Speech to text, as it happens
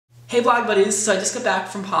Hey vlog buddies, so I just got back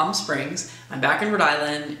from Palm Springs. I'm back in Rhode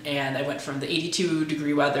Island and I went from the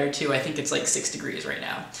 82-degree weather to I think it's like 6 degrees right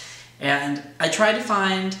now. And I tried to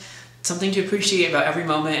find something to appreciate about every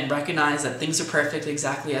moment and recognize that things are perfect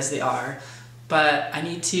exactly as they are. But I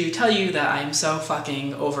need to tell you that I'm so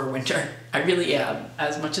fucking over winter. I really am.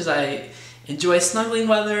 As much as I enjoy snuggling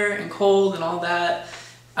weather and cold and all that,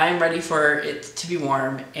 I'm ready for it to be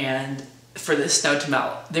warm and for this snow to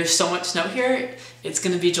melt. There's so much snow here, it's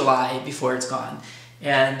gonna be July before it's gone.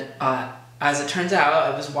 And as it turns out,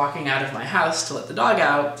 I was walking out of my house to let the dog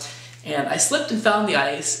out, and I slipped and fell on the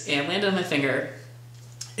ice and landed on my finger.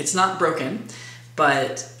 It's not broken,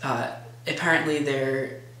 but apparently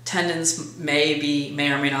their tendons may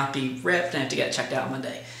or may not be ripped, and I have to get checked out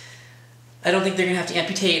Monday. I don't think they're gonna have to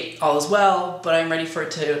amputate, all as well, but I'm ready for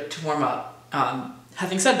it to warm up.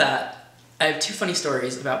 Having said that, I have two funny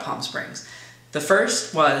stories about Palm Springs. The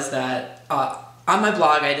first was that on my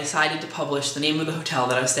blog I decided to publish the name of the hotel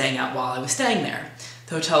that I was staying at while I was staying there.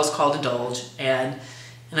 The hotel is called Indulge, and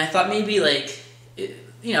I thought maybe you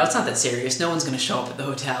know, it's not that serious, no one's gonna show up at the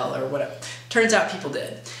hotel or whatever. Turns out people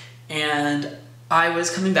did. And I was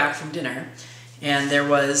coming back from dinner, and there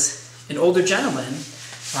was an older gentleman,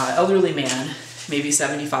 elderly man, maybe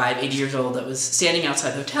 75, 80 years old, that was standing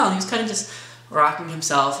outside the hotel, and he was kind of just rocking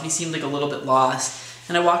himself, and he seemed like a little bit lost.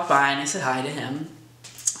 And I walked by and I said hi to him,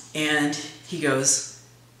 and he goes,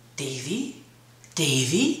 "Davey?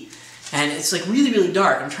 Davey?" And it's like really, really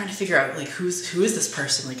dark. I'm trying to figure out like who is this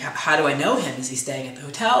person? Like how do I know him? Is he staying at the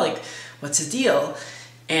hotel? Like what's his deal?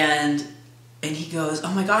 And he goes,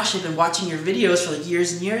 "Oh my gosh, I've been watching your videos for like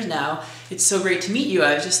years and years now. It's so great to meet you.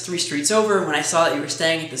 I was just 3 streets over. When I saw that you were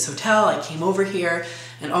staying at this hotel, I came over here,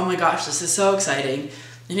 and oh my gosh, this is so exciting."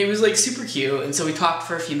 And he was like super cute, and so we talked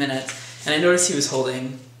for a few minutes, and I noticed he was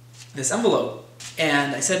holding this envelope.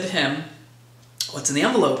 And I said to him, "What's in the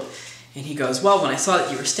envelope?" And he goes, "Well, when I saw that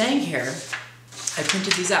you were staying here, I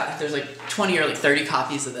printed these out. There's like 20 or like 30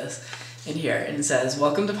 copies of this in here, and it says,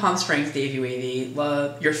 'Welcome to Palm Springs, Davey Wavey.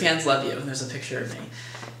 Your fans love you.'" And there's a picture of me.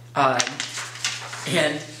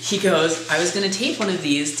 And he goes, "I was going to tape one of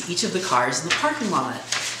these to each of the cars in the parking lot,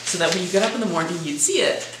 so that when you get up in the morning, you'd see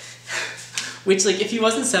it." Which, like, if he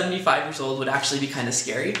wasn't 75 years old, would actually be kind of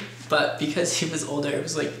scary. But because he was older, it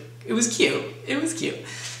was like, it was cute. It was cute.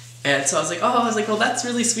 And so I was like, well, that's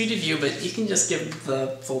really sweet of you, but you can just give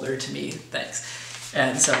the folder to me, thanks.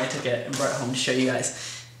 And so I took it and brought it home to show you guys.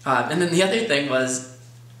 And then the other thing was,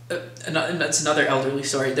 and that's another elderly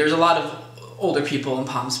story. There's a lot of older people in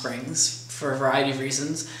Palm Springs for a variety of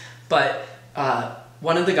reasons, but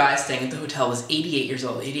one of the guys staying at the hotel was 88 years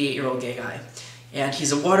old, 88-year-old gay guy. And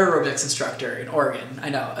he's a water aerobics instructor in Oregon. I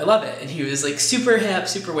know, I love it. And he was like super hip,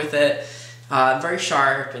 super with it, very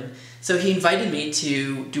sharp. And so he invited me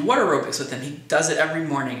to do water aerobics with him. He does it every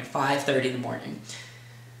morning at 5:30 in the morning,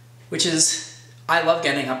 which is, I love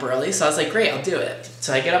getting up early. So I was like, great, I'll do it.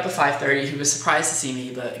 So I get up at 5:30. He was surprised to see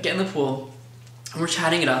me, but I get in the pool and we're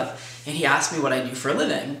chatting it up. And he asked me what I do for a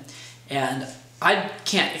living. And I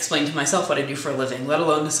can't explain to myself what I do for a living, let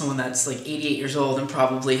alone to someone that's like 88 years old and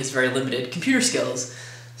probably has very limited computer skills.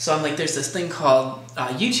 So I'm like, there's this thing called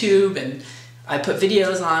YouTube, and I put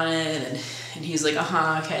videos on it, and he's like,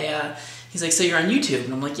 okay, yeah. He's like, "So you're on YouTube?"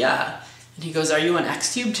 And I'm like, "Yeah." And he goes, "Are you on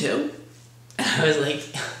Xtube too?" And I was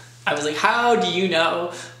like, how do you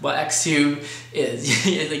know what Xtube is?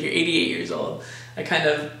 Like, you're 88 years old. I kind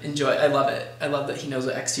of I love it. I love that he knows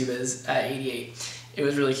what Xtube is at 88. It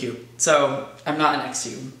was really cute. So I'm not an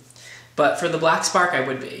Xtube, but for the Black Spark I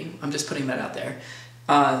would be. I'm just putting that out there.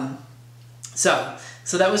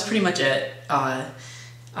 So that was pretty much it.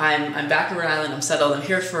 I'm back in Rhode Island. I'm settled. I'm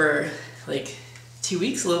here for like 2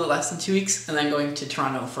 weeks, a little bit less than 2 weeks, and then going to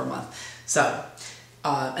Toronto for a month. So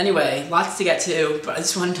anyway, lots to get to, but I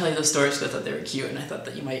just wanted to tell you those stories because I thought they were cute and I thought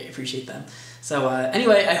that you might appreciate them. So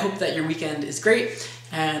anyway, I hope that your weekend is great,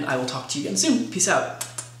 and I will talk to you again soon. Peace out.